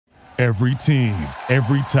Every team,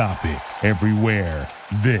 every topic, everywhere.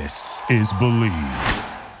 This is Believe.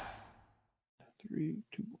 3,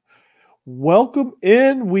 2. Welcome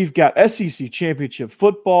in. We've got SEC Championship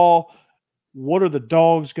football. What are the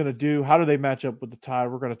Dogs going to do? How do they match up with the Tide?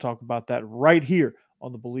 We're going to talk about that right here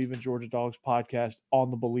on the Believe in Georgia Dogs podcast on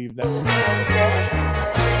the Believe Network.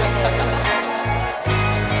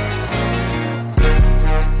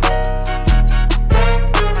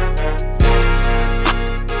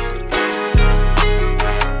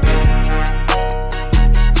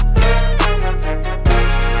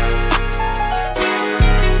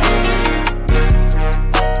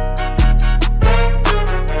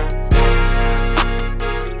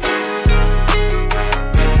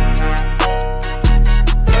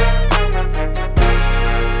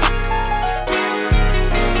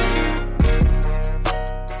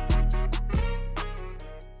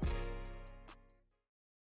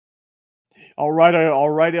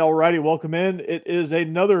 All righty. Welcome in. It is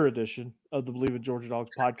another edition of the Believe in Georgia Dogs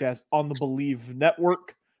podcast on the Believe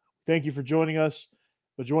Network. Thank you for joining us.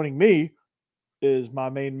 But joining me is my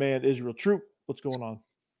main man, Israel Troop. What's going on?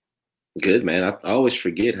 Good, man. I always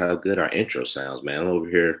forget how good our intro sounds, man. I'm over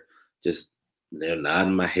here just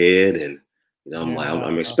nodding my head, and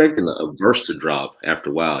I'm expecting a verse to drop after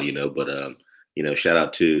a while, But shout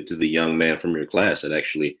out to the young man from your class that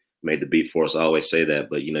actually made the beat for us. I always say that,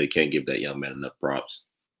 but you can't give that young man enough props.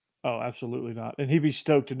 Oh, absolutely not. And he'd be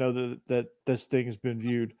stoked to know that this thing has been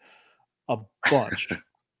viewed a bunch.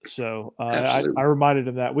 So I reminded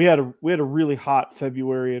him that we had a really hot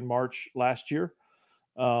February and March last year,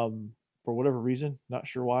 for whatever reason, not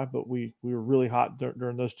sure why, but we were really hot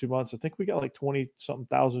during those 2 months. I think we got like 20-something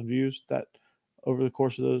thousand views that over the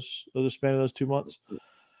course of the span of those 2 months.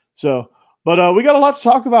 So. But we got a lot to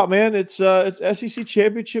talk about, man. It's SEC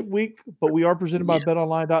Championship week, but we are presented by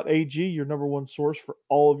Betonline.ag, your number one source for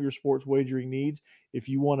all of your sports wagering needs. If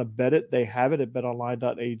you want to bet it, they have it at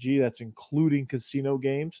Betonline.ag. That's including casino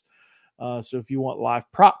games. So if you want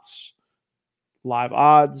live props, live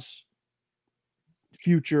odds,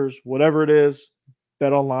 futures, whatever it is,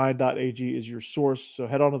 Betonline.ag is your source. So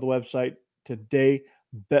head on to the website today,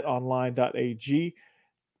 Betonline.ag,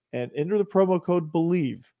 and enter the promo code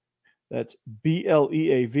BELIEVE. That's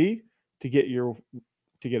BLEAV to get a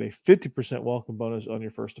 50% welcome bonus on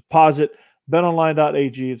your first deposit.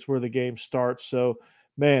 BetOnline.ag, it's where the game starts. So,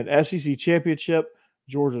 man, SEC Championship,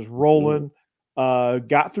 Georgia's rolling.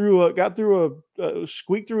 Squeaked through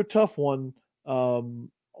a tough one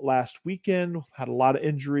last weekend. Had a lot of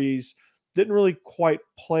injuries. Didn't really quite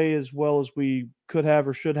play as well as we could have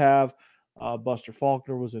or should have. Buster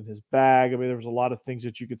Faulkner was in his bag. I mean, there was a lot of things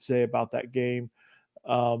that you could say about that game.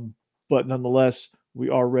 But nonetheless, we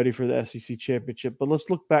are ready for the SEC Championship. But let's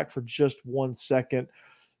look back for just 1 second.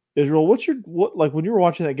 Israel, when you were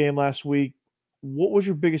watching that game last week, what was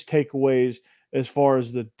your biggest takeaways as far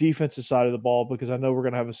as the defensive side of the ball? Because I know we're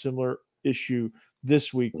going to have a similar issue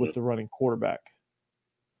this week with the running quarterback.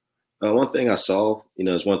 One thing I saw,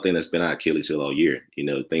 is one thing that's been our Achilles heel all year.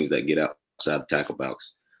 Things that get outside the tackle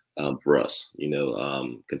box for us.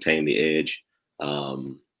 Contain the edge.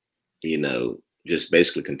 Just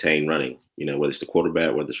basically contain running, whether it's the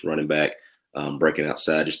quarterback, whether it's running back, breaking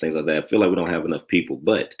outside, just things like that. I feel like we don't have enough people.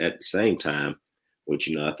 But at the same time, which,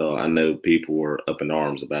 I know people were up in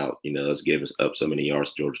arms about, us giving up so many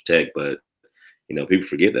yards to Georgia Tech. But, people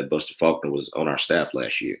forget that Buster Faulkner was on our staff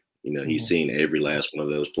last year. He's seen every last one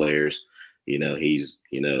of those players. He's,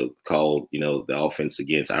 called, the offense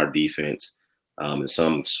against our defense in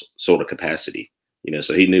some sort of capacity,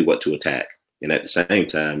 so he knew what to attack. And at the same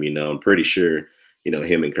time, I'm pretty sure,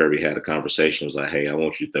 him and Kirby had a conversation. It was like, hey, I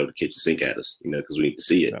want you to throw the kitchen sink at us, because we need to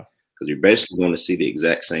see it. Because you're basically going to see the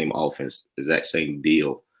exact same offense, exact same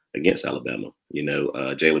deal against Alabama.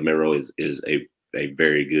 Jalen Milroe is a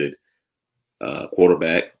very good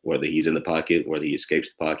quarterback, whether he's in the pocket, whether he escapes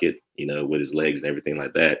the pocket, with his legs and everything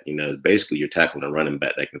like that. Basically you're tackling a running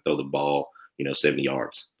back that can throw the ball, 70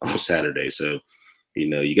 yards on Saturday. So,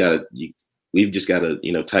 we've just got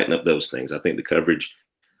to, tighten up those things. I think the coverage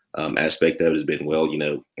aspect of it has been well.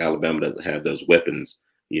 Alabama doesn't have those weapons,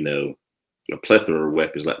 a plethora of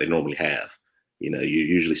weapons like they normally have. You're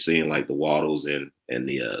usually seeing like the Waddles and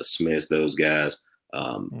the Smiths, those guys,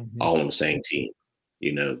 all on the same team.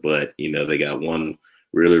 But they got one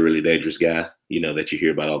really, really dangerous guy, that you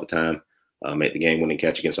hear about all the time, make the game-winning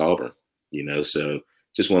catch against Auburn. So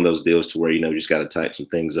just one of those deals to where you just got to tighten some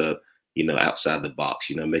things up. Outside the box,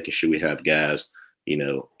 making sure we have guys,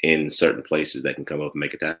 in certain places that can come up and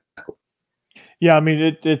make a tackle. Yeah, I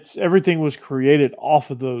mean, it's everything was created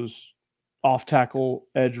off of those off tackle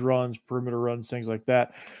edge runs, perimeter runs, things like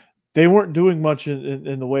that. they weren't doing much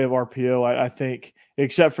in the way of RPO, I think,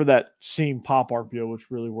 except for that seam pop RPO, which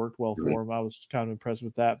really worked well for them. I was kind of impressed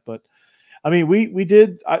with that. But, I mean, we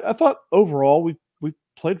did – I thought overall we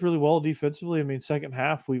played really well defensively. I mean, second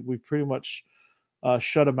half, we pretty much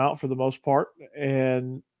shut them out for the most part.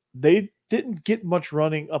 And they didn't get much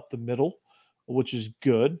running up the middle, which is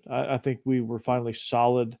good. I think we were finally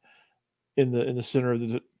solid in the center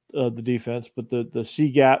of the defense, but the C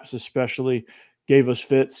gaps especially gave us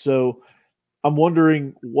fits. So I'm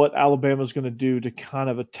wondering what Alabama's going to do to kind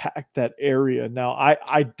of attack that area. Now,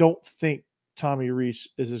 I don't think Tommy Rees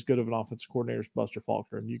is as good of an offensive coordinator as Buster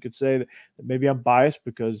Faulkner. And you could say that maybe I'm biased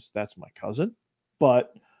because that's my cousin,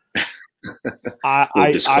 but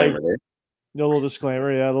disclaimer there. No little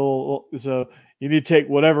disclaimer, yeah. So you need to take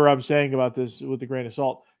whatever I'm saying about this with a grain of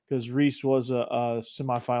salt because Reese was a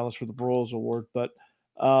semifinalist for the Broyles Award. But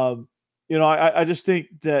I just think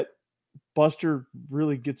that Buster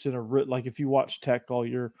really gets in like if you watch Tech all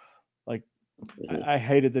year, like I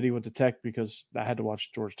hated that he went to Tech because I had to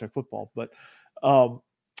watch Georgia Tech football. But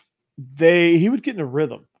he would get in a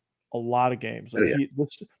rhythm a lot of games. Like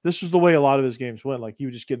this was the way a lot of his games went. Like he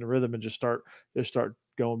would just get in a rhythm and just start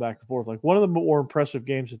going back and forth. Like one of the more impressive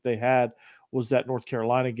games that they had was that North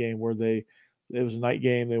Carolina game where it was a night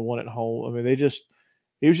game. They won at home. I mean,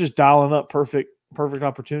 he was just dialing up perfect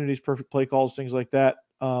opportunities, perfect play calls, things like that.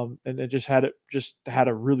 And it just had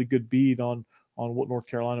a really good bead on what North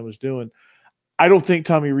Carolina was doing. I don't think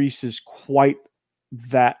Tommy Rees is quite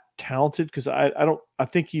that talented because I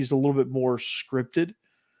think he's a little bit more scripted.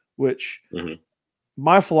 Which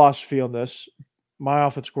my philosophy on this, my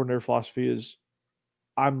offense coordinator philosophy is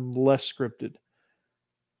I'm less scripted.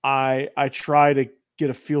 I try to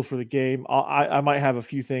get a feel for the game. I might have a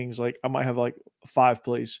few things like I might have like 5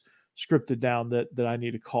 plays scripted down that I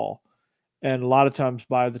need to call. And a lot of times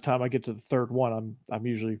by the time I get to the third one, I'm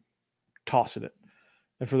usually tossing it.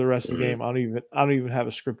 And for the rest of the game, I don't even have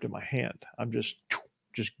a script in my hand. I'm just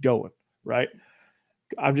going, right?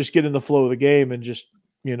 I'm just getting the flow of the game and just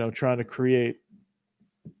trying to create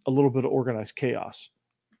a little bit of organized chaos,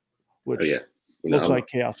 which looks like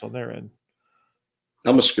chaos on their end.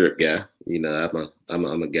 I'm a script guy. I'm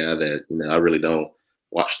a guy that I really don't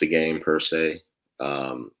watch the game per se.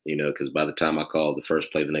 Because by the time I call the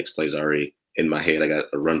first play, the next play is already in my head. I got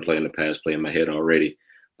a run play and a pass play in my head already.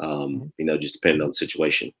 Just depending on the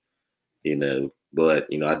situation. But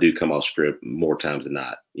I do come off script more times than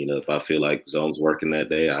not. If I feel like zone's working that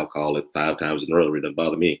day, I'll call it 5 times in a row. It doesn't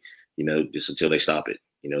bother me, just until they stop it.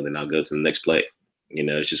 Then I'll go to the next play.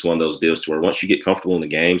 It's just one of those deals to where once you get comfortable in the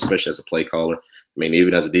game, especially as a play caller, I mean,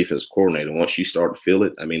 even as a defensive coordinator, once you start to feel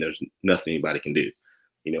it, I mean, there's nothing anybody can do.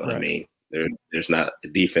 You know what I mean? There's not a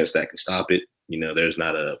defense that can stop it. There's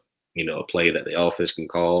not a play that the offense can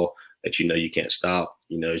call that you can't stop.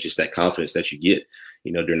 It's just that confidence that you get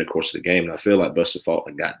during the course of the game. And I feel like Buster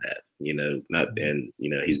Faulkner got that,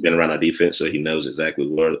 he's been around our defense, so he knows exactly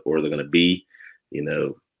where they're going to be,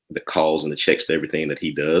 the calls and the checks to everything that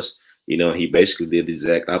he does. He basically did the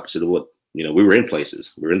exact opposite of what, we were in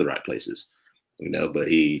places. We were in the right places, but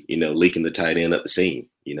he, leaking the tight end up the seam.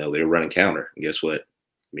 They were running counter. And guess what?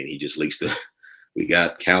 I mean, he just leaks we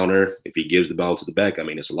got counter. If he gives the ball to the back, I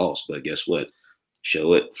mean, it's a loss. But guess what?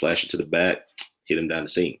 Show it, flash it to the back, hit him down the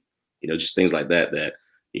seam. Just things like that,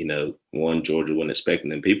 Georgia wasn't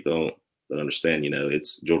expecting, and people don't understand,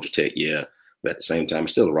 it's Georgia Tech, yeah, but at the same time,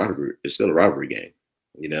 it's still a rivalry. It's still a rivalry game.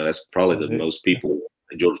 That's probably the most people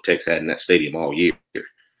that Georgia Tech's had in that stadium all year.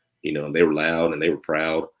 And they were loud and they were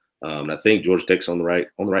proud. And I think Georgia Tech's on the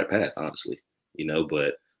right path, honestly.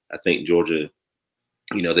 But I think Georgia,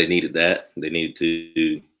 they needed that. They needed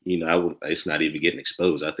to, it's not even getting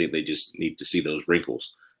exposed. I think they just need to see those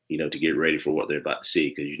wrinkles, to get ready for what they're about to see.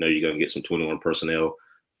 Because you're going to get some 21 personnel,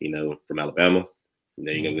 from Alabama.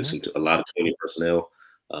 You're going to get a lot of 20 personnel.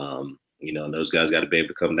 And those guys got to be able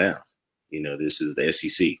to come down. This is the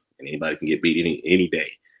SEC, and anybody can get beat any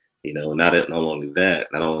day. Not only that,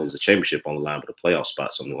 not only is the championship on the line, but the playoff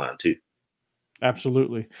spots on the line too.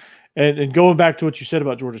 Absolutely. And going back to what you said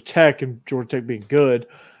about Georgia Tech and Georgia Tech being good,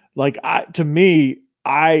 like I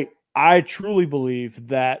truly believe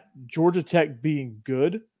that Georgia Tech being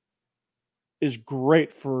good is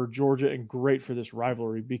great for Georgia and great for this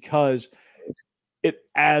rivalry because it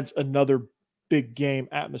adds another big game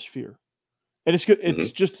atmosphere. And it's good.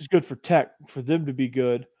 It's just as good for Tech for them to be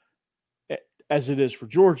good as it is for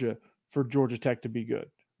Georgia Tech to be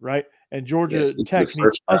good, right? And Georgia Tech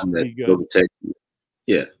needs us to be good.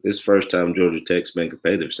 This first time Georgia Tech's been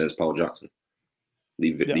competitive since Paul Johnson.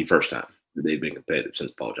 The first time they've been competitive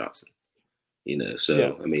since Paul Johnson.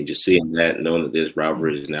 I mean, just seeing that, knowing that this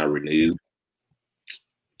rivalry is now renewed,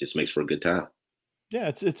 just makes for a good time.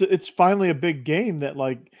 Yeah, it's finally a big game that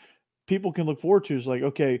like people can look forward to. It's like,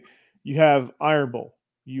 okay, you have Iron Bowl,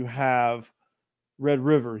 you have Red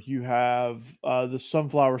River, you have the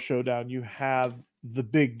Sunflower Showdown, you have the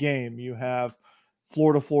big game, you have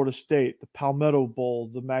Florida State, the Palmetto Bowl,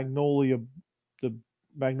 the Magnolia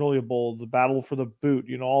Bowl, the Battle for the Boot,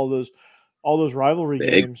 all those rivalry The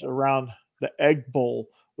games around the Egg Bowl,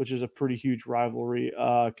 which is a pretty huge rivalry.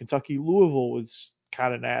 Kentucky Louisville was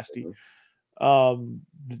kind of nasty.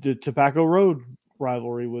 The Tobacco Road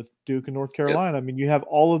rivalry with Duke and North Carolina. I mean, you have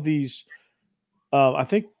all of these. I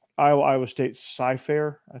think Iowa State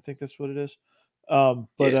Sci-Fair. I think that's what it is.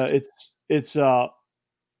 It's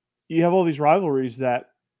you have all these rivalries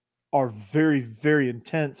that are very, very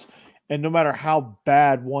intense, and no matter how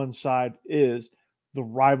bad one side is, the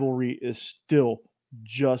rivalry is still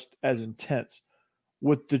just as intense.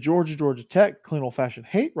 With the Georgia Tech clean old fashioned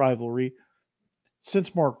hate rivalry,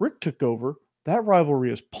 since Mark Richt took over, that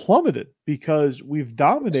rivalry has plummeted because we've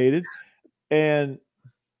dominated, and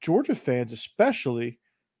Georgia fans especially,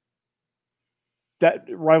 that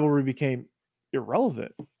rivalry became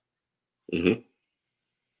irrelevant. Mm-hmm.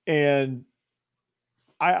 And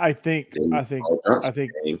I think they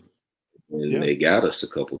got us a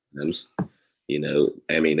couple times.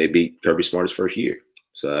 I mean, they beat Kirby Smart's first year.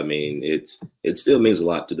 So I mean, it still means a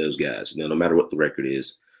lot to those guys. No matter what the record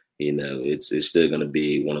is, it's still going to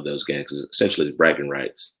be one of those games because essentially it's bragging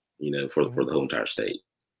rights, for the whole entire state.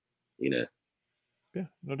 Yeah,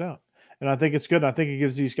 no doubt. And I think it's good. I think it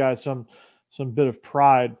gives these guys some bit of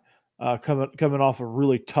pride coming off a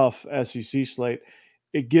really tough SEC slate.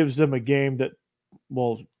 It gives them a game that,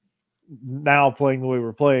 well, now playing the way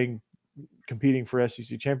we're playing, competing for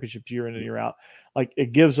SEC championships year in and year out, like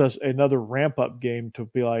it gives us another ramp up game to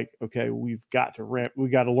be like, okay, we got to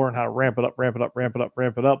learn how to ramp it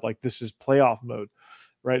up. Like this is playoff mode,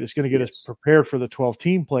 right? It's going to get us prepared for the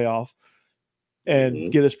 12-team playoff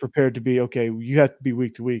and get us prepared to be, okay, you have to be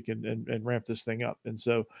week to week and ramp this thing up. And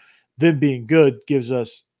so them being good gives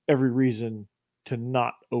us every reason to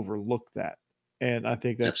not overlook that. And I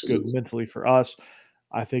think that's good mentally for us.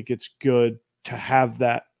 I think it's good to have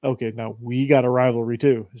that. Okay, now we got a rivalry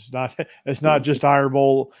too. It's not just Iron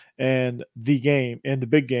Bowl and the game and the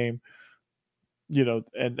big game,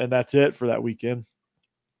 and that's it for that weekend.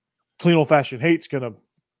 Clean old fashioned hate's gonna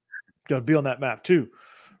be on that map too,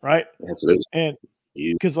 right? Absolutely. And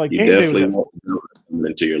because you definitely want to come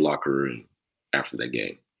into your locker room after that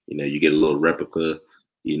game. You get a little replica,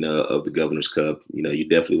 of the Governor's Cup. You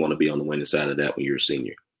definitely want to be on the winning side of that when you're a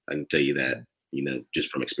senior. I can tell you that, just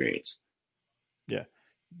from experience. Yeah.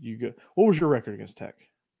 You good. What was your record against Tech?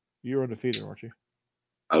 You were undefeated, weren't you?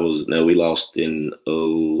 We lost in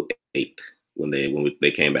 2008 when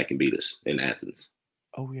they came back and beat us in Athens.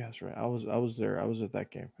 Oh yeah, that's right. I was there. I was at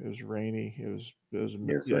that game. It was rainy. It was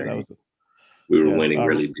rainy. We were winning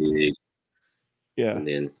really big. Yeah. And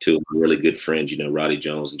then two of my really good friends, Roddy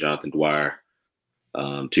Jones and Jonathan Dwyer,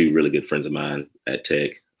 two really good friends of mine at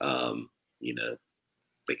Tech.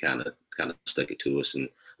 They kind of stuck it to us and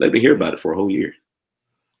let me hear about it for a whole year.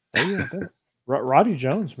 Oh yeah, Roddy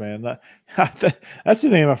Jones, man. That's the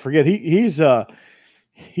name I forget. He is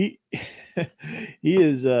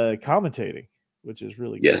commentating, which is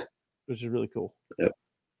really good. Which is really cool. Yep.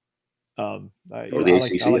 I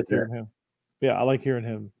like hearing him. Yeah, I like hearing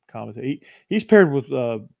him commentate. He's paired with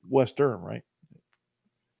Wes Durham, right?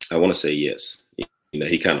 I want to say yes.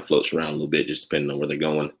 He kind of floats around a little bit, just depending on where they're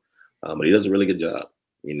going. But he does a really good job.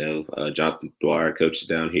 Jonathan Dwyer coaches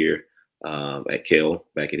down here at Kell,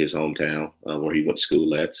 back at his hometown where he went to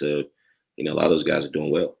school at. So, a lot of those guys are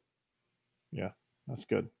doing well. Yeah, that's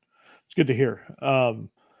good. It's good to hear.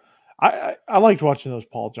 I liked watching those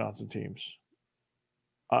Paul Johnson teams.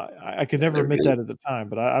 I could never admit that at the time,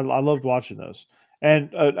 but I loved watching those.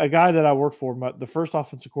 And a guy that I worked for, the first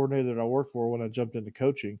offensive coordinator that I worked for when I jumped into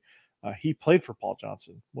coaching, he played for Paul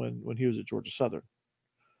Johnson when he was at Georgia Southern.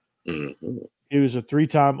 Mm-hmm. He was a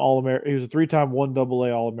 3-time All-American. He was a 3-time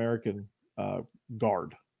 1AA All-American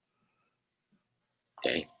guard.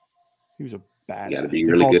 Okay. He was a badass. You got to be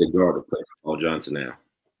really good at guard to play for Paul Johnson now.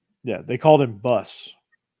 Yeah, they called him Bus.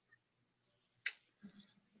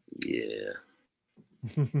 Yeah.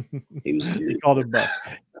 He called him Bus.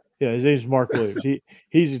 Yeah, his name's Mark Williams.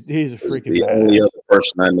 He's a freaking the badass. only other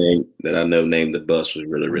person I know named the Bus was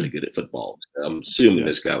really, really good at football. I'm assuming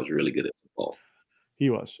this guy was really good at football. He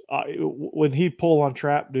was. When he pulled on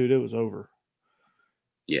trap, dude, it was over.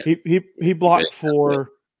 Yeah. He blocked for,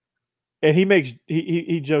 and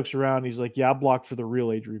he jokes around. He's like, "Yeah, I blocked for the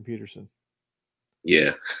real Adrian Peterson."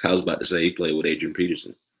 Yeah, I was about to say he played with Adrian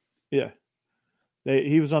Peterson. Yeah,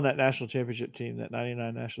 He was on that national championship team, that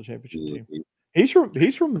 '99 national championship team. Mm-hmm.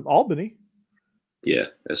 He's from Albany. Yeah,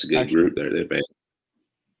 that's a good group there. They're bad.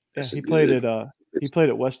 Yeah, he played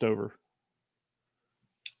at Westover.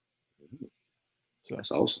 So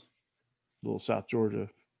that's awesome. A little South Georgia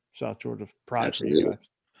pride Absolutely. For you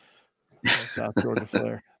guys. South Georgia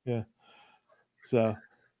flair. Yeah. So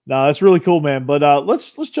no, that's really cool, man. But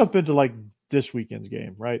let's jump into like this weekend's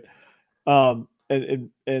game, right? And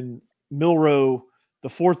Milroe, the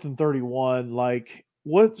 4th and 31, like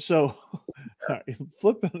what? So all right,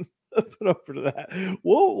 flipping over to that.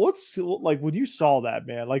 Well, what's like when you saw that,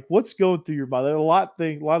 man? Like what's going through your mind? There are a lot of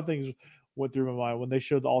things went through my mind when they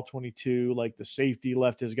showed the all 22. Like the safety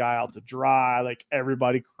left his guy out to dry. Like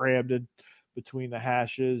everybody crammed in between the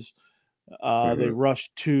hashes. They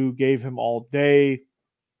rushed 2, gave him all day.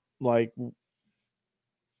 Like,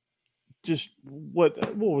 just what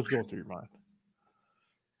was going through your mind?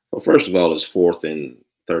 Well, first of all, it's 4th and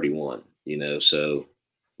 31. So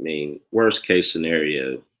I mean, worst case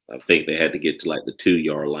scenario, I think they had to get to like the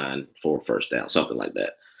 2-yard line for a first down, something like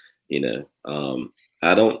that.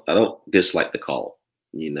 I don't dislike the call.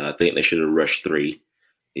 I think they should have rushed 3.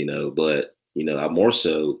 But I more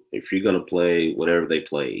so if you're gonna play whatever they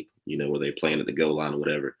played, where they playing at the goal line or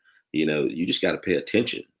whatever, you just got to pay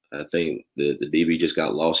attention. I think the DB just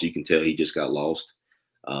got lost. You can tell he just got lost.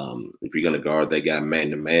 If you're gonna guard that guy man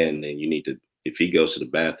to man, then you need to. If he goes to the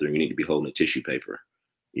bathroom, you need to be holding a tissue paper.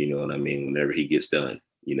 You know what I mean? Whenever he gets done,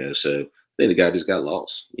 So I think the guy just got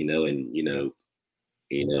lost. And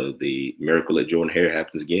the miracle at Jordan Hare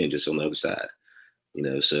happens again, just on the other side.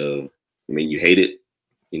 So I mean, you hate it,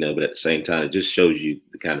 but at the same time, it just shows you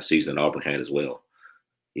the kind of season that Auburn had as well.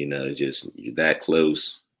 Just you're that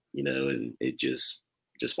close, and it just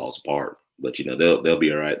falls apart. But they'll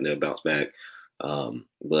be all right and they'll bounce back.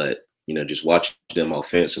 But just watching them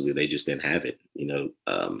offensively, they just didn't have it.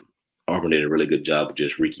 Auburn did a really good job of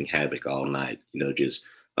just wreaking havoc all night. Just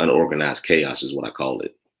unorganized chaos is what I call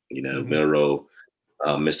it. Milroe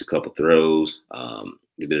missed a couple throws.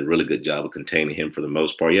 They did a really good job of containing him for the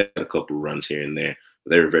most part. He had a couple of runs here and there,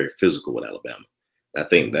 but they were very physical with Alabama. I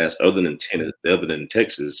think that's other than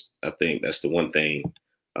Texas. I think that's the one thing.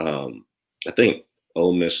 I think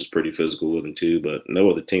Ole Miss was pretty physical with them too, but no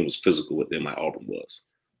other team was physical with them like Auburn was.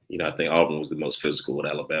 I think Auburn was the most physical with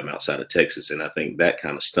Alabama outside of Texas, and I think that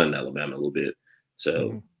kind of stunned Alabama a little bit.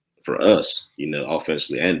 So for us,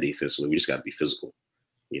 offensively and defensively, we just got to be physical.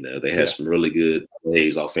 They had some really good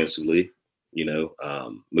plays offensively,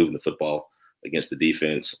 moving the football against the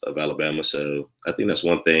defense of Alabama. So I think that's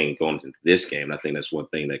one thing going into this game. I think that's one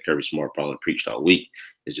thing that Kirby Smart probably preached all week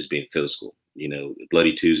is just being physical.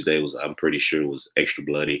 Bloody Tuesday I'm pretty sure was extra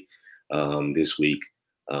bloody this week.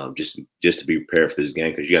 Just to be prepared for this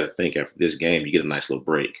game, because you got to think after this game you get a nice little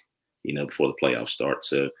break, before the playoffs start.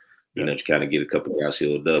 So to kind of get a couple of guys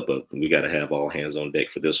healed up, but we got to have all hands on deck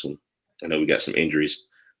for this one. I know we got some injuries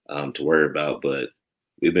to worry about, but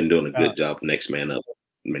we've been doing a good job next man up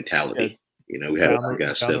mentality. We had a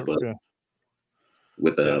guy step up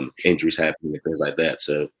with injuries happening and things like that.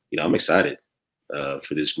 So I'm excited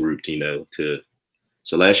for this group.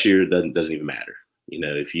 So last year doesn't even matter.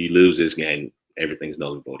 If you lose this game, everything's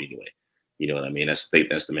null and void anyway. You know what I mean? That's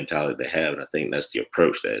the mentality they have, and I think that's the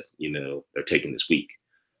approach that they're taking this week.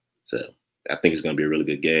 So I think it's going to be a really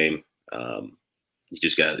good game. You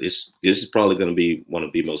just got this is probably going to be one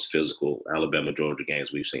of the most physical Alabama Georgia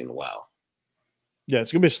games we've seen in a while. Yeah,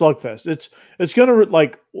 it's going to be a slugfest. It's going to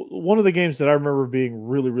like one of the games that I remember being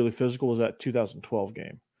really, really physical was that 2012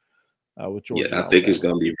 game with Georgia. Yeah, I think it's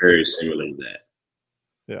going to be very similar to that.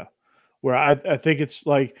 Yeah, where I think it's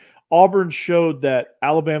like Auburn showed that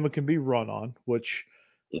Alabama can be run on, which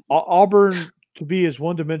Auburn to be as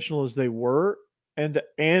one-dimensional as they were and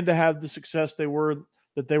to have the success they were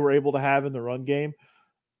able to have in the run game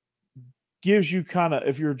gives you kind of,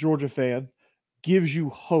 if you're a Georgia fan, gives you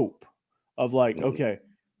hope of like, okay,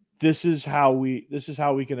 this is how we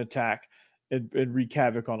can attack and wreak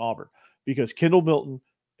havoc on Auburn, because Kendall Milton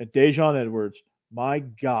and Dejon Edwards, my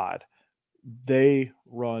God, they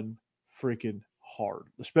run freaking hard,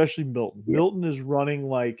 especially Milton. Yeah. Milton is running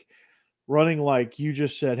like you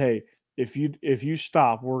just said, hey, if you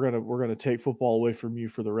stop, we're gonna take football away from you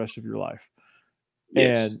for the rest of your life.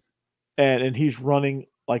 Yes. And he's running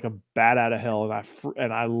like a bat out of hell,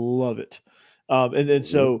 and I love it. And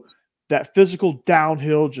so that physical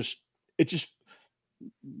downhill,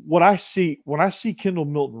 what I see when I see Kendall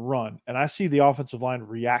Milton run and I see the offensive line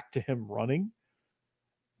react to him running,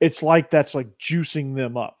 it's like that's like juicing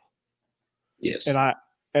them up. Yes. And I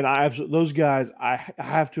absolutely, those guys, I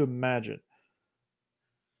have to imagine.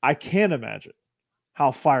 I can't imagine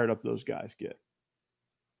how fired up those guys get.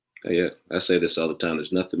 Yeah, I say this all the time.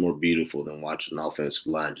 There's nothing more beautiful than watching an offensive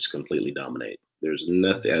line just completely dominate. There's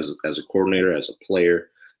nothing as a coordinator, as a player,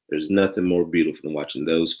 there's nothing more beautiful than watching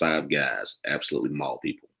those five guys absolutely maul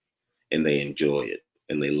people, and they enjoy it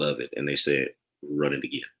and they love it, and they say, "Run it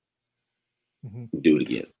again, do it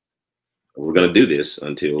again. We're going to do this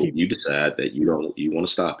until you decide that you want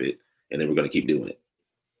to stop it, and then we're going to keep doing it."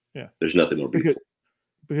 Yeah, there's nothing more beautiful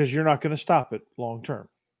because you're not going to stop it long term.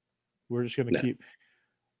 We're just going to keep.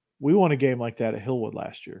 We won a game like that at Hillwood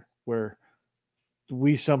last year, where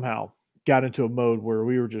we somehow got into a mode where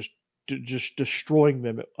we were just destroying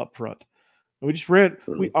them up front. And we just ran.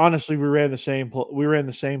 We ran the same. We ran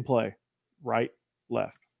the same play: right,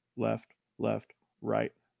 left, left, left,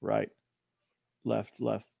 right, right, left,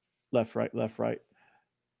 left, left, right, left, right.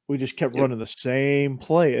 We just kept running the same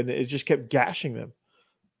play, and it just kept gashing them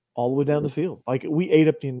all the way down the field. Like we ate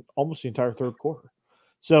up almost the entire third quarter.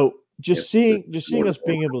 So just seeing us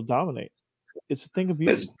being able to dominate, it's a thing of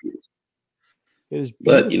beauty. It is beautiful.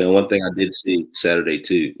 But one thing I did see Saturday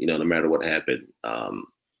too, no matter what happened, and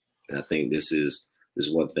I think this is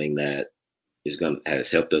one thing that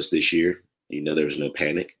has helped us this year. There was no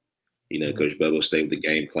panic. Coach Bubba stayed with the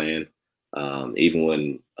game plan. Even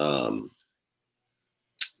when what's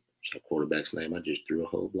our quarterback's name? I just drew a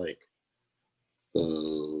whole blank.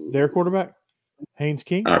 Their quarterback, Haynes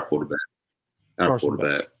King. Our quarterback.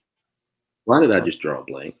 Why did I just draw a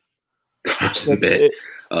blank? It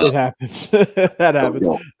happens. That happens.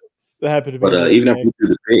 That happened to me. But even after we do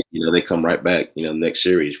the pick, they come right back. Next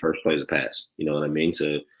series, first play is a pass. You know what I mean?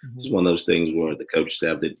 So it's one of those things where the coach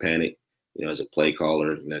staff didn't panic. As a play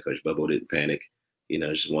caller, Coach Bubba didn't panic.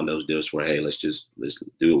 It's just one of those deals where, hey, let's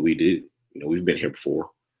do what we do. We've been here before.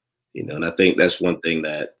 And I think that's one thing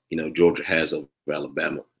that Georgia has over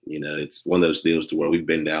Alabama. It's one of those deals to where we've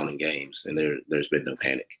been down in games and there's been no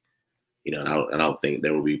panic. And I don't think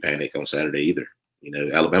there will be panic on Saturday either.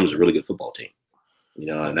 Alabama's a really good football team.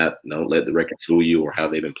 And don't let the record fool you or how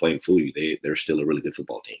they've been playing fool you. They're still a really good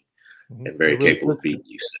football team and very capable of beating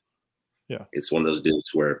you. So yeah, it's one of those deals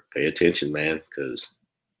where pay attention, man, because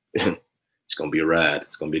it's going to be a ride.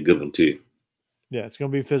 It's going to be a good one too. Yeah, it's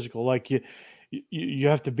going to be physical. Like you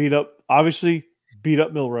have to beat up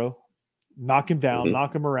Milroe, knock him down,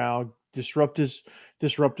 knock him around, disrupt his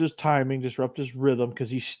timing, disrupt his rhythm, because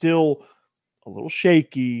he's still a little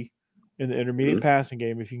shaky in the intermediate passing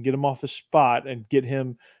game. If you can get him off his spot and get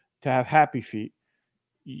him to have happy feet,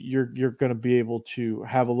 you're going to be able to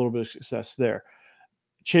have a little bit of success there.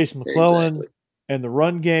 Chase McClellan and the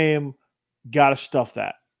run game, got to stuff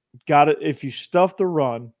that. If you stuff the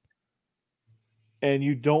run and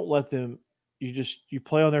you don't let them, you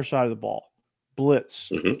play on their side of the ball,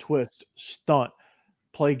 blitz, twist, stunt,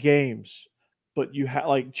 play games. But you have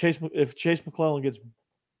if Chase McClellan gets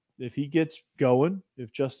going,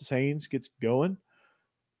 if Justice Haynes gets going,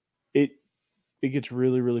 it gets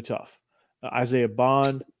really, really tough. Isaiah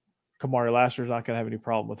Bond, Kamari Lassiter's not going to have any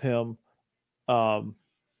problem with him.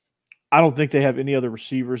 I don't think they have any other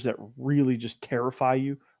receivers that really just terrify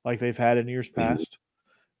you like they've had in years past.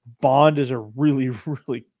 Bond is a really,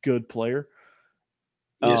 really good player.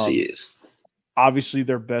 Yes, he is. Obviously,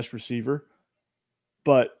 their best receiver,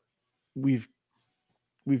 but we've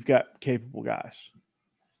got capable guys.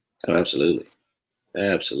 Oh, absolutely.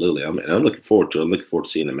 I'm looking forward to it. I'm looking forward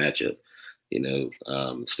to seeing the matchup.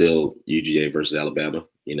 Still UGA versus Alabama.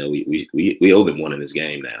 We owe them one in this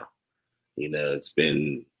game now. It's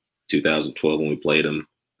been 2012 when we played them,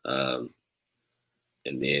 and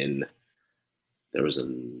then there was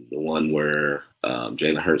the one where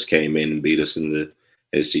Jalen Hurts came in and beat us in the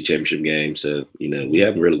SEC championship game. So we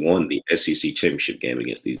haven't really won the SEC championship game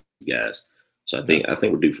against these guys. So I think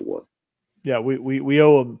we're due for one. Yeah, we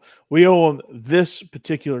owe them. We owe them this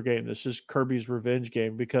particular game. This is Kirby's revenge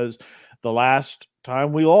game, because the last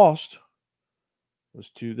time we lost was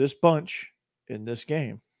to this bunch in this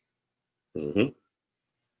game.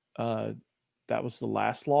 That was the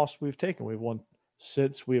last loss we've taken. We've won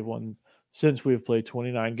since we have played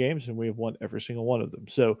 29 games, and we have won every single one of them.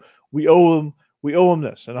 So we owe them. We owe them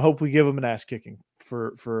this, and I hope we give them an ass kicking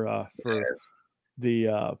for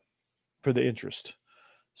the interest.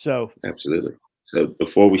 So absolutely. So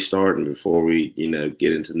before we start and before we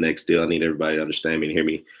get into the next deal, I need everybody to understand me and hear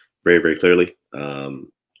me very, very clearly.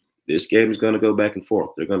 This game is going to go back and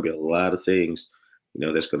forth. There are going to be a lot of things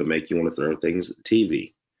that's going to make you want to throw things at the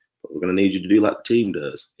TV. But we're going to need you to do like the team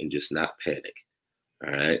does and just not panic.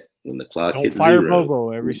 All right. When the clock hits zero, fire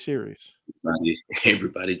Bobo every series.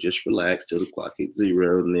 Everybody just relax till the clock hits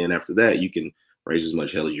 0, and then after that you can raise as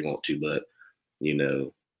much hell as you want to. But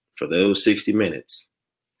for those 60 minutes,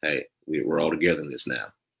 hey, we're all together in this now.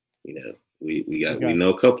 We know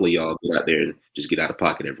a couple of y'all get out there and just get out of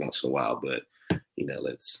pocket every once in a while, but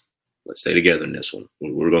let's stay together in this one.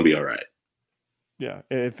 We're gonna be all right. Yeah.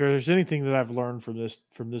 If there's anything that I've learned from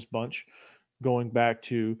this bunch, going back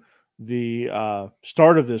to the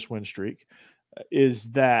start of this win streak,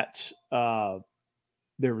 is that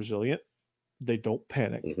they're resilient. They don't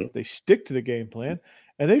panic. Mm-hmm. They stick to the game plan,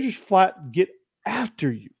 and they just flat get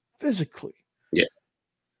after you physically. Yes.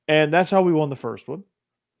 And that's how we won the first one.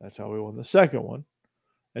 That's how we won the second one.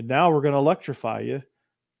 And now we're going to electrify you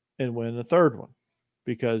and win the third one,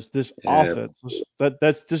 because this offense,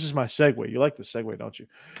 this is my segue. You like the segue, don't you?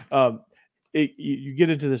 You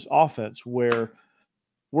get into this offense where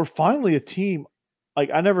we're finally a team.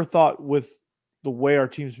 Like, I never thought, with the way our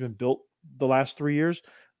team's been built the last 3 years,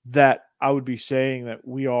 that I would be saying that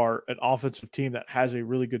we are an offensive team that has a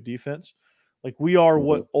really good defense. Like, we are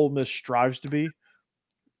what Ole Miss strives to be: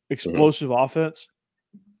 explosive offense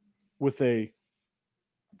with a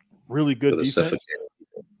really good defense,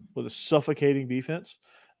 with a suffocating defense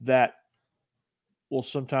that will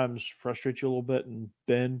sometimes frustrate you a little bit and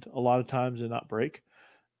bend a lot of times and not break.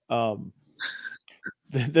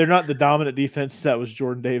 They're not the dominant defense that was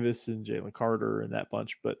Jordan Davis and Jalen Carter and that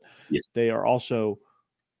bunch, but they are also,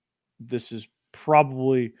 this is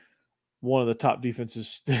probably one of the top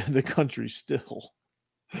defenses in the country still.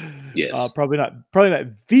 Yes. Probably not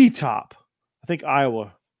the top. I think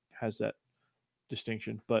Iowa has that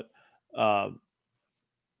distinction, but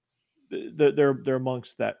they're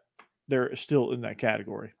amongst that. They're still in that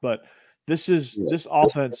category. But this offense is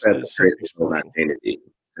something special.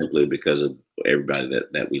 Simply because of everybody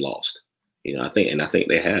that we lost. I think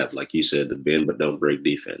they have, like you said, the bend but don't break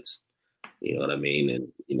defense. You know what I mean? And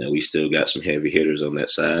we still got some heavy hitters on that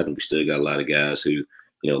side, and we still got a lot of guys who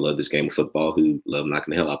love this game of football, who love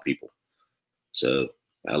knocking the hell out of people. So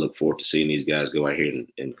I look forward to seeing these guys go out here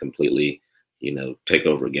and completely take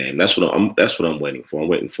over a game. That's what I'm waiting for. I'm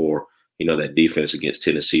waiting for that defense against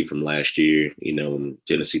Tennessee from last year. When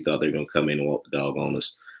Tennessee thought they were going to come in and walk the dog on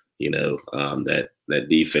us. That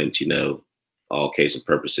defense, all case and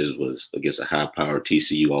purposes, was against a high-powered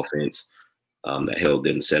TCU offense that held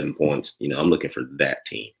them to 7 points. I'm looking for that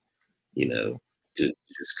team, to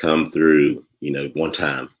just come through, one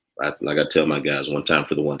time. Like I tell my guys, one time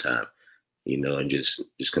for the one time, and just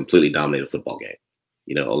completely dominate a football game,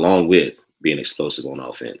 along with being explosive on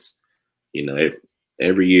offense.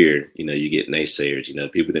 Every year, you get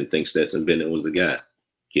naysayers. People didn't think Stetson Bennett was the guy.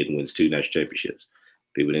 Kid wins 2 national championships.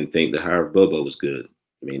 People didn't think the hire of Bobo was good.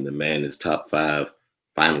 I mean, the man is top 5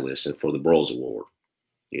 finalist and for the Broyles Award.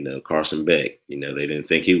 Carson Beck, they didn't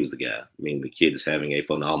think he was the guy. I mean, the kid is having a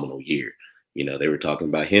phenomenal year. They were talking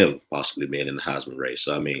about him possibly being in the Heisman race.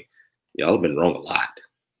 So, I mean, y'all have been wrong a lot,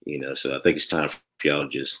 so I think it's time for y'all to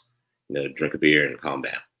just, drink a beer and calm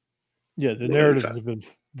down. Yeah, the narratives have been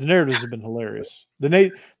hilarious.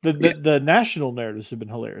 The national narratives have been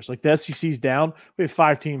hilarious. Like, the SEC's down. We have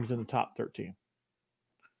 5 teams in the top 13.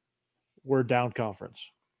 We're down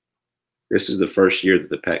conference. This is the first year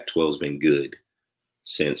that the Pac-12 has been good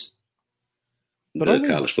since the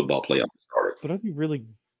college football playoff started. But are they really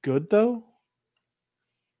good, though?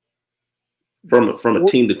 From a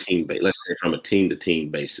team-to-team basis, let's say from a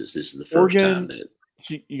team-to-team basis, this is the first time that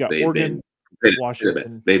you got Oregon,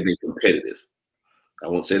 Washington. They've been competitive. I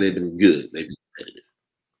won't say they've been good. They've been competitive.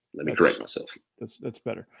 Let me correct myself. That's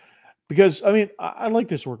better. Because, I mean, I like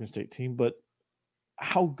this Oregon State team, but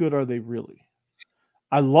how good are they really?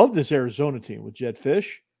 I love this Arizona team with Jed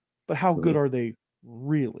Fish, but how good are they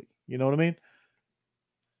really? You know what I mean?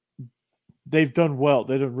 They've done well.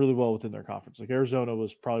 They've done really well within their conference. Like, Arizona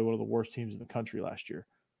was probably one of the worst teams in the country last year.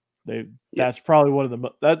 That's probably one of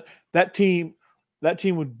the that team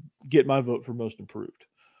would get my vote for most improved.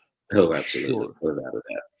 Oh, absolutely. Without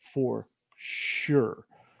that. For sure.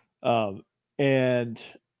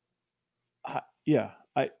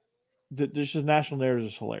 There's the national narrative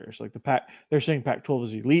is hilarious. Like, they're saying Pac-12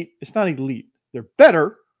 is elite. It's not elite. They're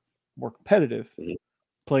better, more competitive,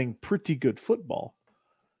 playing pretty good football.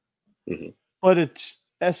 But it's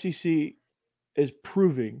SEC is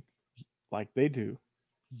proving, like they do,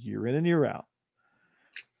 year in and year out.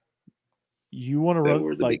 You want to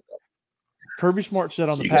run, like Kirby Smart said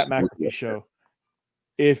on the Pat McAfee show,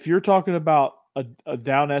 if you're talking about a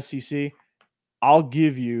down SEC, I'll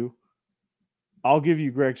give you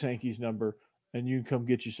Greg Sankey's number, and you can come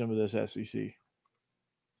get you some of this SEC.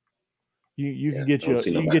 You can get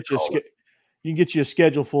you a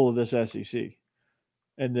schedule full of this SEC,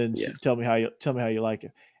 and then tell me how you like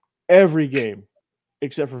it. Every game,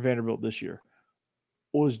 except for Vanderbilt this year,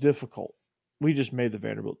 was difficult. We just made the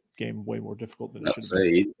Vanderbilt game way more difficult than it should have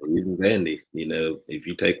been. Even Vandy, if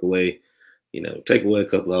you take away take away a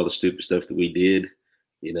couple of all the stupid stuff that we did.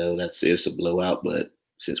 It's a blowout. But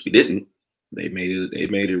since we didn't, they made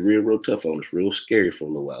it real tough on us, real scary for a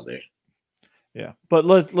little while there. Yeah, but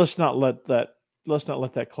let's not let that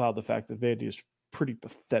cloud the fact that Vandy is pretty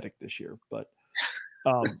pathetic this year. But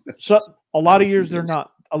so a lot of years they're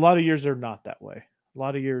not. A lot of years they're not that way. A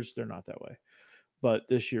lot of years they're not that way. But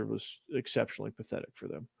this year was exceptionally pathetic for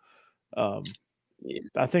them.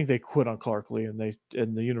 I think they quit on Clark Lee, and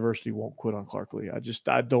the university won't quit on Clark Lee.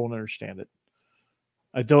 I don't understand it.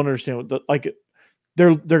 I don't understand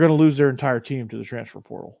they're going to lose their entire team to the transfer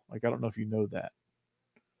portal. I don't know if you know that.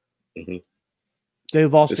 Mm-hmm.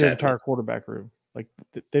 They've lost their entire quarterback room.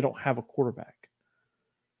 They don't have a quarterback.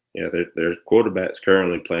 Yeah, their quarterback's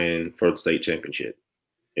currently playing for the state championship,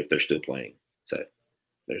 if they're still playing. So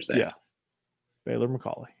there's that. Yeah, Baylor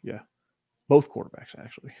McCauley. Yeah, both quarterbacks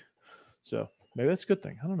actually. So maybe that's a good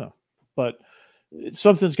thing. I don't know, but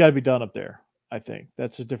something's got to be done up there. I think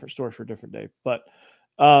that's a different story for a different day. But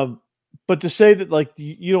to say that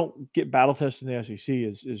you don't get battle tested in the SEC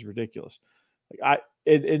is ridiculous.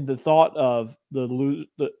 In the thought of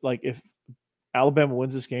if Alabama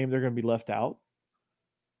wins this game, they're going to be left out.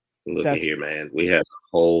 Look at here, man. We have a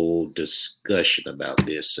whole discussion about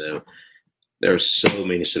this. So there are so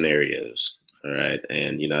many scenarios. All right.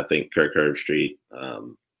 And, I think Kirk Herbstreit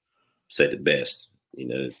said it best.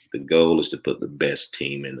 The goal is to put the best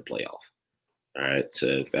team in the playoff. All right. So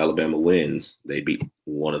if Alabama wins, they beat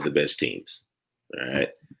one of the best teams. All right.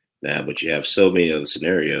 Now, but you have so many other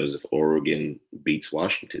scenarios. If Oregon beats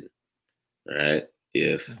Washington, all right.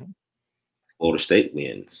 If Florida State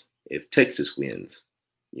wins, if Texas wins,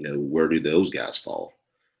 where do those guys fall?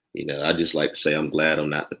 I just like to say I'm glad I'm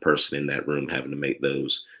not the person in that room having to make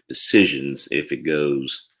those decisions if it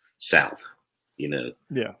goes south,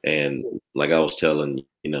 Yeah. And like I was telling,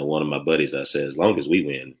 one of my buddies, I said, as long as we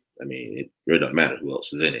win, I mean, it really doesn't matter who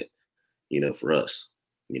else is in it, for us,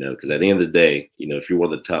 because at the end of the day, if you're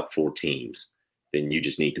one of the top 4 teams, then you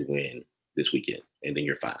just need to win this weekend and then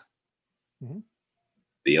you're fine. Mm-hmm.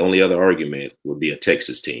 The only other argument would be a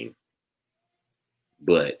Texas team.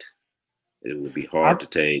 But it would be hard to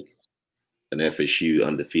take an FSU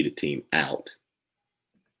undefeated team out.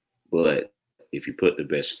 But if you put the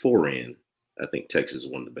best 4 in, I think Texas is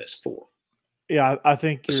one of the best 4. Yeah, I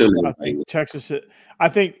think Texas. I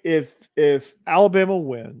think if Alabama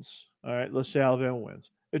wins, all right, let's say Alabama wins.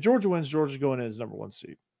 If Georgia wins, Georgia's going in as number 1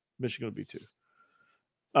 seed. Michigan would be 2.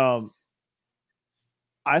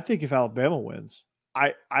 I think if Alabama wins,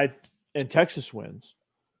 and Texas wins,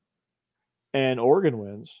 and Oregon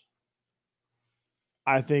wins,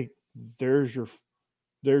 I think there's your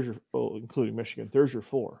including Michigan, there's your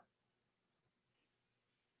 4.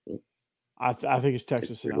 I think it's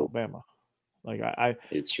Texas and Alabama. I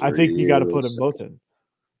think you got to put them both in.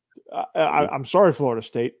 I'm sorry, Florida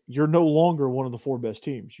State. You're no longer one of the 4 best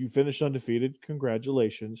teams. You finished undefeated.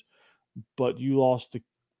 Congratulations. But you lost the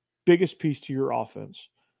biggest piece to your offense.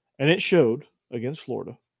 And it showed against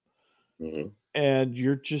Florida. Mm-hmm. And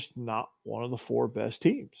you're just not one of the 4 best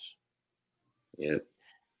teams. Yeah.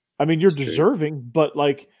 I mean, you're deserving, but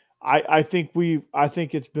I think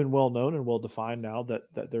it's been well known and well defined now that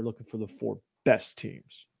they're looking for the 4 best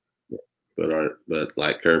teams. Yeah. But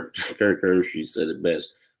like Kirk Herbstreit said it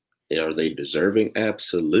best. Are they deserving?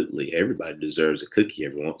 Absolutely. Everybody deserves a cookie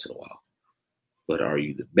every once in a while. But are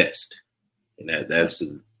you the best? And that's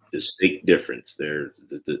a distinct difference. There's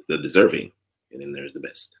the deserving, and then there's the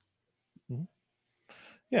best. Mm-hmm.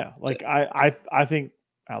 Yeah, I think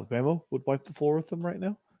Alabama would wipe the floor with them right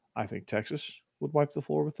now. I think Texas would wipe the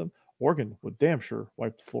floor with them. Oregon would damn sure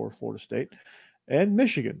wipe the floor with Florida State. And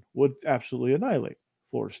Michigan would absolutely annihilate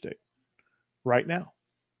Florida State right now.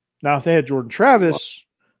 Now, if they had Jordan Travis,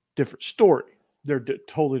 different story. They're a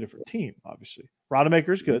totally different team, obviously.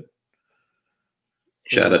 Rodemaker's good.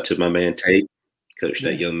 Shout out to my man Tate. Coach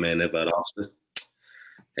that young man about Austin.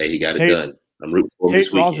 Hey, he got it done. I'm rooting for him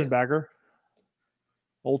this weekend. Rosenbagger.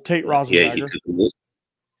 Old Tate Rosenbagger. Yeah,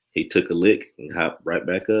 he took a lick and hopped right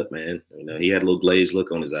back up, man. He had a little glazed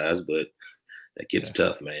look on his eyes, but that kid's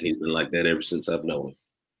tough, man. He's been like that ever since I've known him.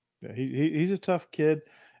 Yeah, he's a tough kid.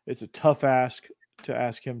 It's a tough ask to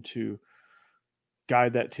ask him to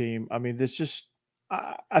guide that team. I mean, it's just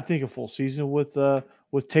I think a full season with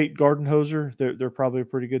Tate Gardenhoser, they're probably a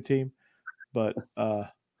pretty good team. But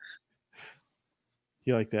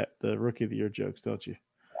you like that, the Rookie of the Year jokes, don't you?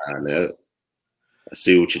 I know. I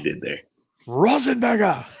see what you did there.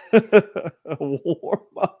 Rosenberger, warm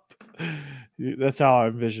up. That's how I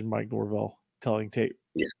envision Mike Norvell telling Tate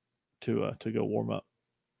to go warm up.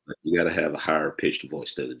 You got to have a higher pitched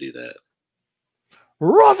voice though to do that.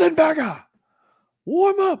 Rosenberger,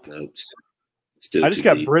 warm up. No, Still I just too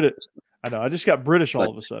got deep. British. I know. I just got British all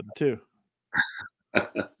of a sudden too.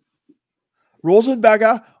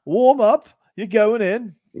 Rosenberger, warm up. You're going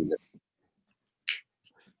in.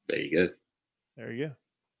 There you go. There you go.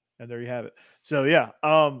 And there you have it. So yeah.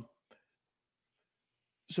 So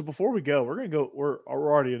before we go, we're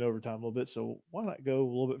already in overtime a little bit. So why not go a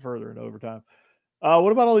little bit further in overtime?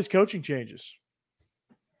 What about all these coaching changes?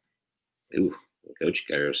 Ooh, Coach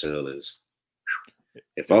Carousel is.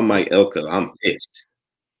 If I'm Mike Elko, I'm pissed.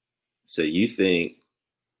 So you think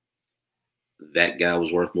that guy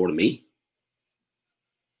was worth more to me?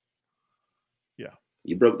 Yeah.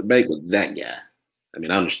 You broke the bank with that guy. I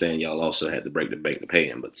mean, I understand y'all also had to break the bank to pay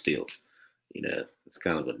him, but still, it's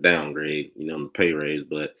kind of a downgrade, in the pay raise.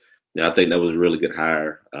 But I think that was a really good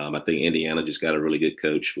hire. I think Indiana just got a really good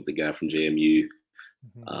coach with the guy from JMU.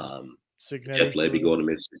 Jeff Lebby going to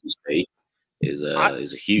Mississippi State is a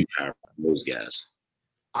huge hire for those guys.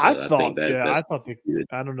 So I thought they. I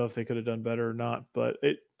don't know if they could have done better or not, but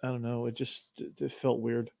I don't know. It just felt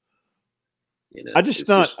weird. I'm just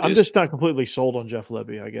not completely sold on Jeff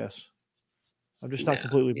Lebby, I guess. I'm just not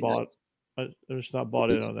completely bought. I'm just not bought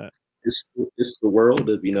in on that. It's the world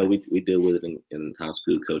of, we deal with it in high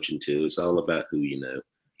school coaching too. It's all about who you know,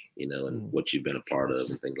 and what you've been a part of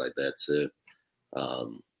and things like that. So,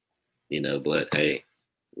 but hey,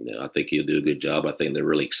 I think he'll do a good job. I think they're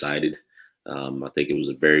really excited. I think it was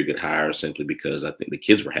a very good hire simply because I think the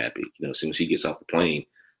kids were happy. As soon as he gets off the plane,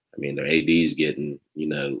 I mean, their AD's getting,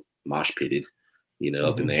 mosh pitted,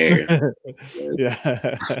 up in the air.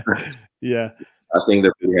 Yeah. I think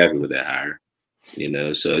they're pretty happy with that hire.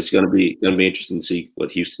 So it's gonna be interesting to see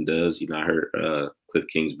what Houston does. I heard Cliff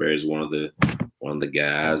Kingsbury is one of the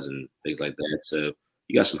guys and things like that. So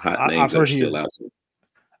you got some hot names that are still out there.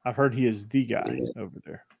 I've heard he is the guy over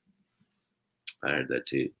there. I heard that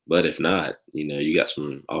too. But if not, you got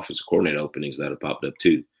some offensive coordinator openings that have popped up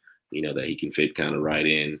too. That he can fit kind of right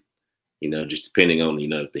in. Just depending on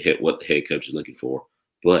what the head coach is looking for.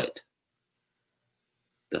 But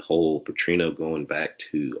the whole Petrino going back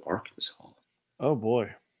to Arkansas. Oh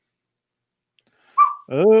boy.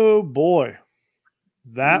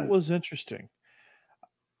 That was interesting.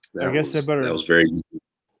 I guess they better. That was very.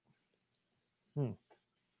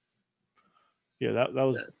 Yeah,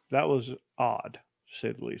 that was odd, to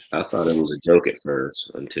say the least. I thought it was a joke at first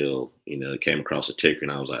until it came across a ticker,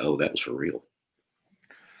 and I was like, "Oh, that was for real."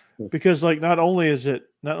 Because not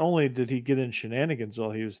only did he get in shenanigans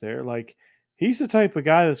while he was there, he's the type of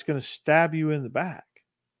guy that's going to stab you in the back.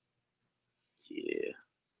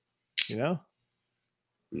 Yeah.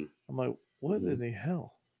 I'm like, what in the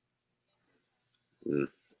hell?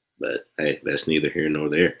 But hey, that's neither here nor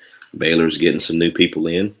there. Baylor's getting some new people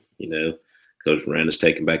in. Coach Miranda's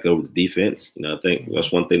taking back over the defense. I think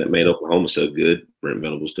that's one thing that made Oklahoma so good. Brent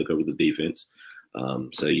Venables took over the defense.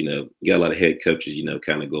 So, you got a lot of head coaches,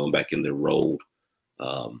 kind of going back in their role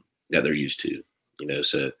that they're used to.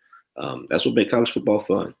 So that's what made college football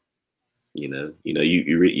fun. You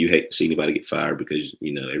hate to see anybody get fired because,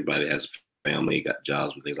 everybody has a family, got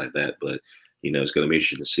jobs and things like that. But, it's going to be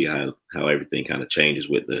interesting to see how everything kind of changes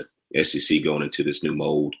with the SEC going into this new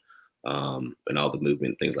mold and all the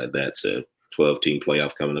movement and things like that. So 12-team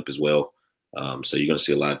playoff coming up as well. So you're going to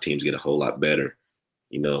see a lot of teams get a whole lot better,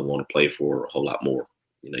 and want to play for a whole lot more.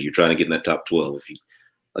 You're trying to get in that top 12.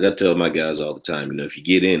 Like I tell my guys all the time, if you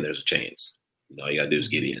get in, there's a chance. All you got to do is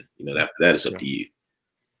get in. After that, it's up to you.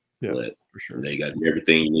 Yeah, but, for sure. You got to do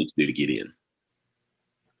everything you need to do to get in.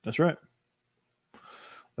 That's right.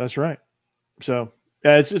 So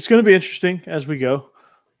it's going to be interesting as we go.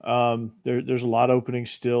 There's a lot of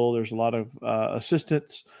openings still. There's a lot of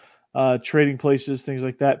assistants, trading places, things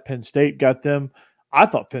like that. Penn State got them. I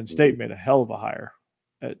thought Penn State made a hell of a hire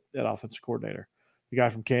at offensive coordinator. The guy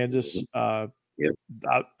from Kansas. I'm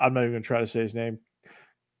not even going to try to say his name.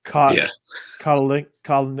 Kotelnicki.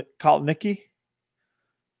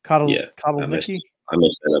 I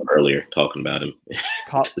messed that up earlier talking about him.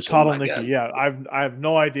 Kotelnicki. Yeah, I have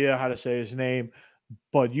no idea how to say his name,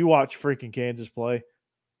 but you watch freaking Kansas play.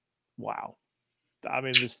 Wow, I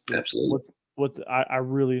mean, absolutely. I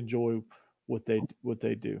really enjoy what they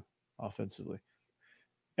do offensively,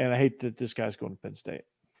 and I hate that this guy's going to Penn State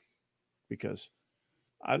because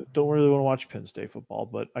I don't really want to watch Penn State football,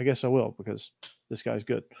 but I guess I will because this guy's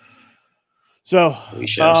good. So,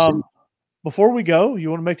 before we go, you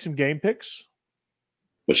want to make some game picks?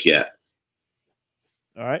 What you got?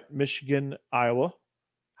 All right, Michigan, Iowa.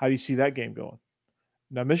 How do you see that game going?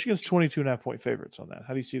 Now, Michigan's 22.5-point favorites on that.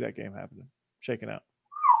 How do you see that game happening, shaking out?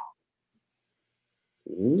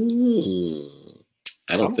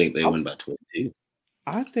 I don't think they win by 22.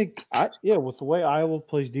 I think with the way Iowa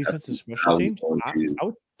plays defense and special teams, I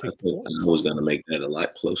would take the points. I was going to make that a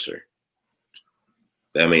lot closer.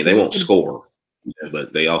 I mean, they won't score,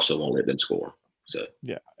 but they also won't let them score. So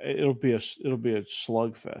yeah, it'll be a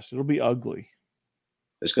slugfest. It'll be ugly.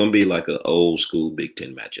 It's going to be like an old school Big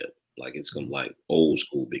Ten matchup. Like it's going to be like old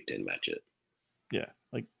school Big Ten matchup. Yeah,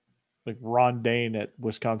 like Ron Dane at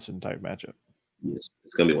Wisconsin type matchup. Yes,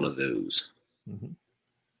 it's going to be one of those. Mm-hmm.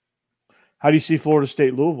 How do you see Florida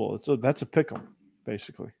State Louisville? That's a pick 'em,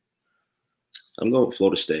 basically. I'm going with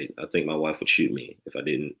Florida State. I think my wife would shoot me if I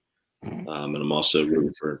didn't. And I'm also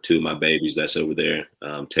rooting for two of my babies that's over there,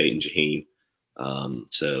 Tate and Jaheim.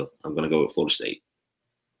 So I'm going to go with Florida State.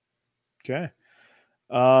 Okay.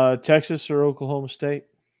 Texas or Oklahoma State?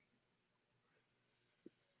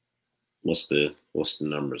 What's the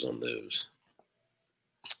numbers on those?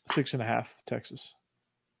 6.5, Texas.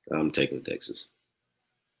 I'm taking Texas.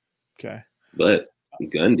 Okay. But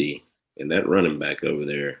Gundy and that running back over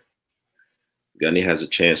there, Gundy has a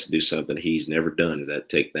chance to do something he's never done, is that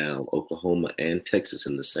take down Oklahoma and Texas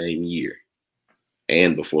in the same year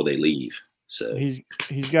and before they leave. So he's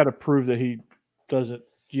got to prove that he doesn't,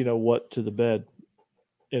 to the bed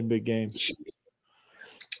in big games.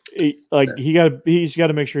 He's got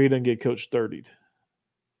to make sure he doesn't get coached 30'd.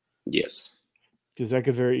 Yes. Because that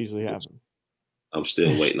could very easily happen. I'm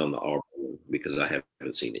still waiting on the Auburn because I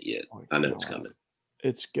haven't seen it yet. I know it's coming.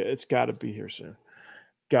 It's got to be here soon.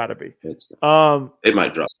 Got to be. It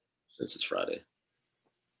might drop since it's Friday.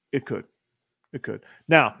 It could.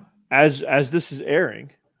 Now, as this is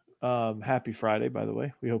airing, happy Friday, by the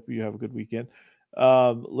way. We hope you have a good weekend.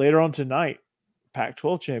 Later on tonight,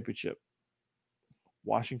 Pac-12 championship,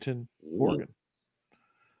 Washington, Oregon.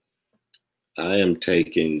 I am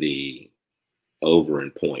taking the over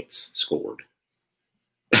in points scored.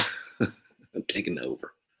 I'm taking the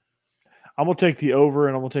over. I'm going to take the over,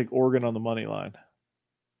 and I'm going to take Oregon on the money line.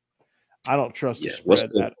 I don't trust the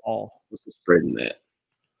spread at all. What's the spread in that?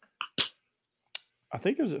 I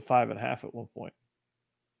think it was at 5.5 at one point.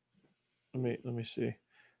 Let me see.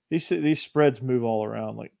 These spreads move all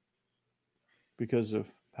around, like because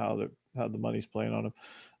of how the money's playing on them.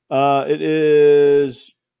 It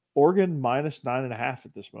is Oregon minus 9.5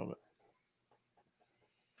 at this moment.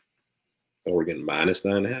 Oregon minus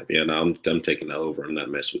 9.5. Yeah, no, I'm taking the over. I'm not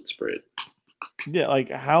messing with the spread. Yeah, like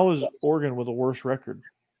how is Oregon with a worse record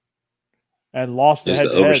and lost the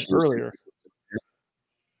head-to-head earlier?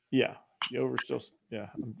 Yeah, the over still. Yeah,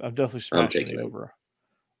 I'm definitely smashing the over.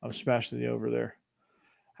 I'm smashing the over there.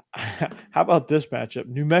 How about this matchup?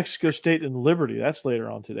 New Mexico State and Liberty. That's later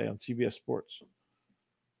on today on CBS Sports.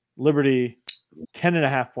 Liberty,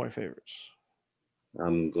 10.5 point favorites.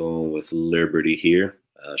 I'm going with Liberty here.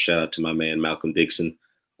 Shout out to my man, Malcolm Dixon.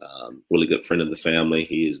 Really good friend of the family.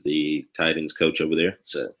 He is the tight ends coach over there.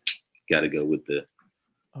 So got to go with the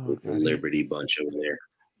Liberty bunch over there.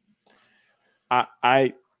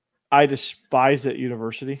 I despise that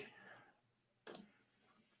university.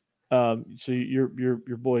 So your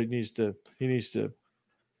boy needs to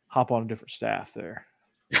hop on a different staff there.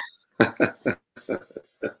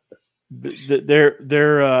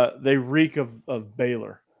 They reek of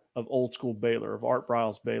Baylor, of old school Baylor, of Art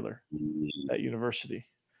Briles Baylor, that university.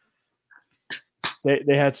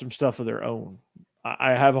 They had some stuff of their own.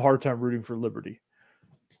 I have a hard time rooting for Liberty.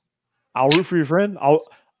 I'll root for your friend.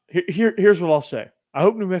 Here's what I'll say. I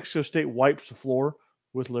hope New Mexico State wipes the floor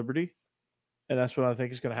with Liberty, and that's what I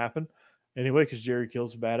think is going to happen anyway, because Jerry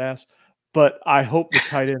Kill's a badass. But I hope the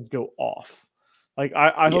tight ends go off. Like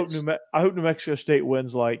I hope New Mexico State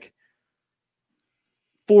wins like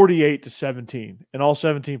 48-17, and all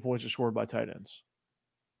 17 points are scored by tight ends.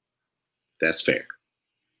 That's fair.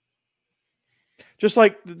 Just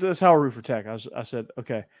like that's how I root for Tech. I said,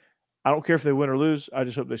 okay, I don't care if they win or lose. I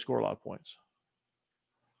just hope they score a lot of points.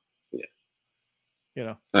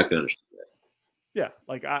 Yeah. I can understand that. Yeah,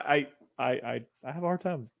 like I have a hard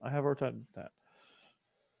time. I have a hard time with that.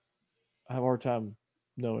 I have a hard time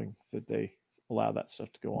knowing that they allow that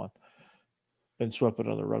stuff to go on and swept it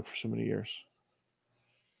under the rug for so many years.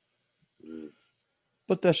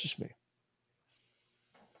 But that's just me.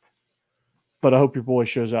 But I hope your boy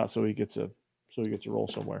shows out so he gets a role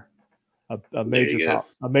somewhere. A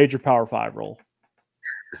major Power 5 role.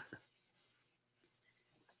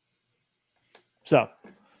 So,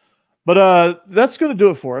 but that's going to do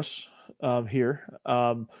it for us here.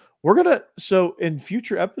 So in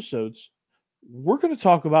future episodes, we're going to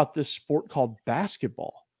talk about this sport called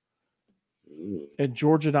basketball and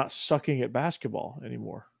Georgia not sucking at basketball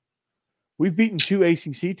anymore. We've beaten 2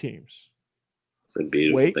 ACC teams. It's a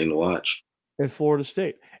beautiful thing to watch. And Florida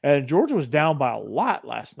State. And Georgia was down by a lot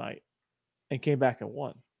last night. and came back and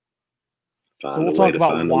won. So we'll talk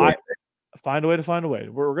about why. Find a way to find a way.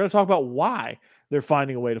 We're going to talk about why they're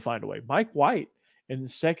finding a way to find a way. Mike White in the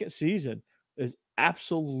second season is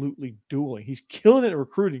absolutely dueling. He's killing it at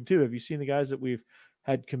recruiting too. Have you seen the guys that we've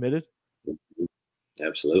had committed?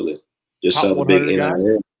 Absolutely. Just saw the big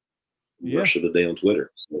NIL rush of the day on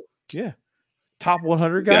Twitter. So. Yeah. Top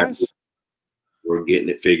 100 guys. We're getting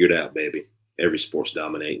it figured out, baby. Every sport's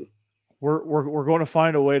dominating. We're going to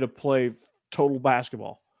find a way to play total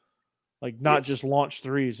basketball. Like not just launch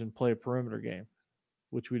threes and play a perimeter game,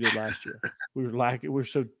 which we did last year. We were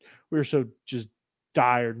so just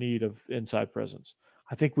dire need of inside presence.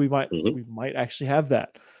 I think we might actually have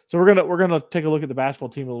that. So we're gonna take a look at the basketball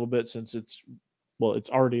team a little bit since it's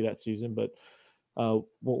already that season, but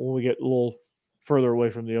when we get a little further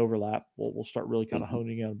away from the overlap, we'll start really kind of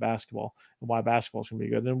honing in on basketball and why basketball is going to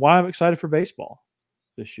be good and why I'm excited for baseball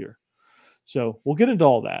this year. So we'll get into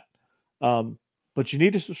all that. But you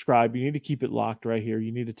need to subscribe. You need to keep it locked right here.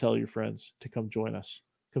 You need to tell your friends to come join us.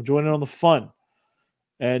 Come join in on the fun.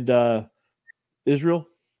 And Israel,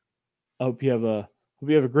 I hope you have a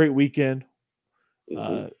great weekend.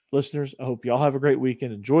 Listeners, I hope you all have a great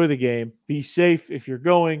weekend. Enjoy the game. Be safe if you're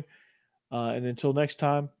going. And until next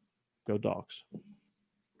time, go Dogs.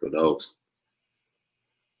 Go Dogs.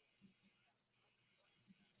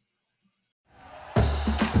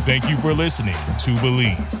 Thank you for listening to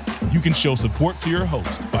Believe. You can show support to your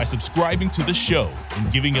host by subscribing to the show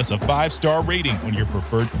and giving us a 5-star rating on your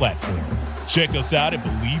preferred platform. Check us out at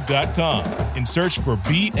Believe.com and search for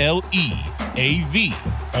BLEAV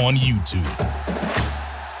on YouTube.